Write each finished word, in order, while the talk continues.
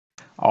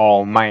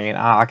Oh man,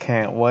 I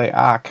can't wait.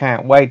 I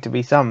can't wait to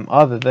be something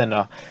other than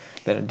a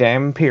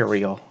damn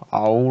Imperial.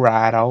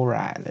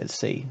 Alright. Let's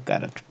see.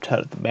 Gotta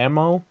touch the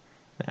memo.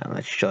 Now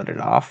let's shut it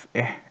off.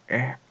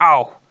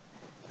 Oh!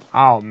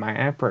 Oh man,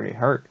 that pretty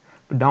hurt.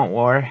 But don't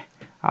worry.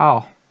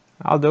 Oh,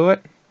 I'll do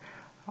it.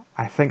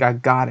 I think I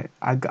got it.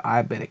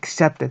 I've been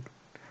accepted.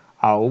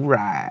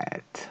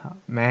 Alright.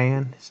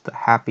 Man, it's the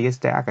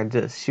happiest day. I can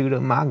just shoot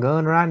up my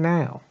gun right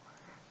now.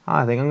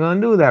 I think I'm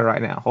gonna do that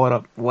right now. Hold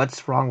up.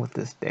 What's wrong with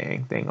this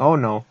dang thing? Oh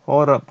no.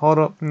 Hold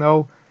up.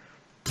 No.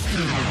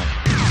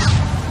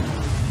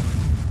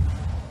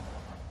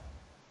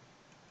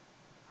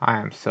 I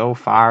am so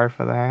fired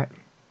for that.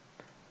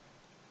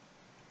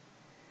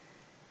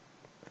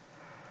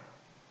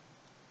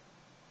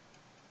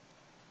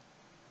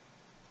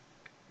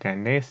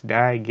 Can this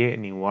day get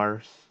any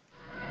worse?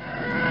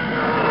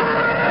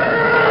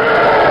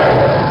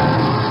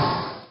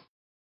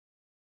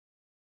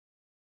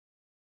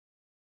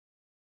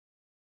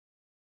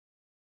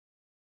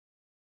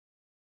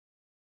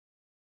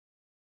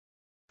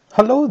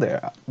 Hello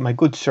there, my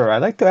good sir.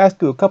 I'd like to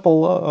ask you a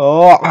couple.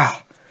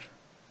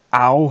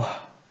 Ow.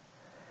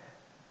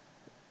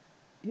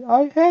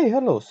 Hey,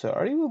 hello, sir.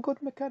 Are you a good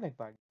mechanic,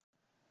 by?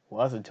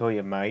 Wasn't to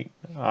you, mate.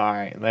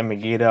 Alright, let me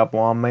get up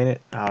 1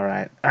 minute.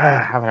 Alright.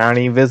 Haven't had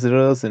any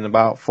visitors in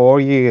about 4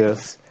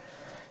 years.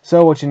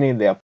 So, what you need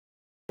there?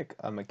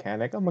 A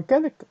mechanic. Let me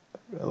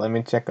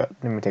check.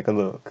 Let me take a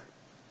look.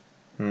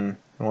 One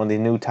of these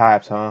new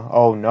types, huh?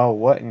 Oh no,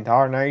 what in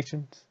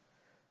tarnations?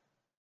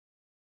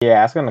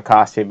 Yeah, it's gonna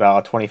cost you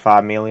about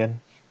 25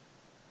 million.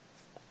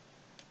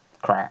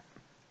 Crap.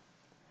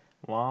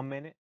 1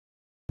 minute.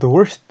 The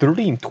worst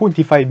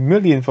 25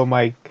 million for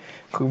my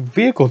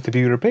vehicle to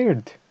be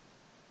repaired.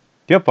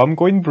 Yep, I'm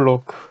going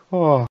broke.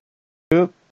 Oh.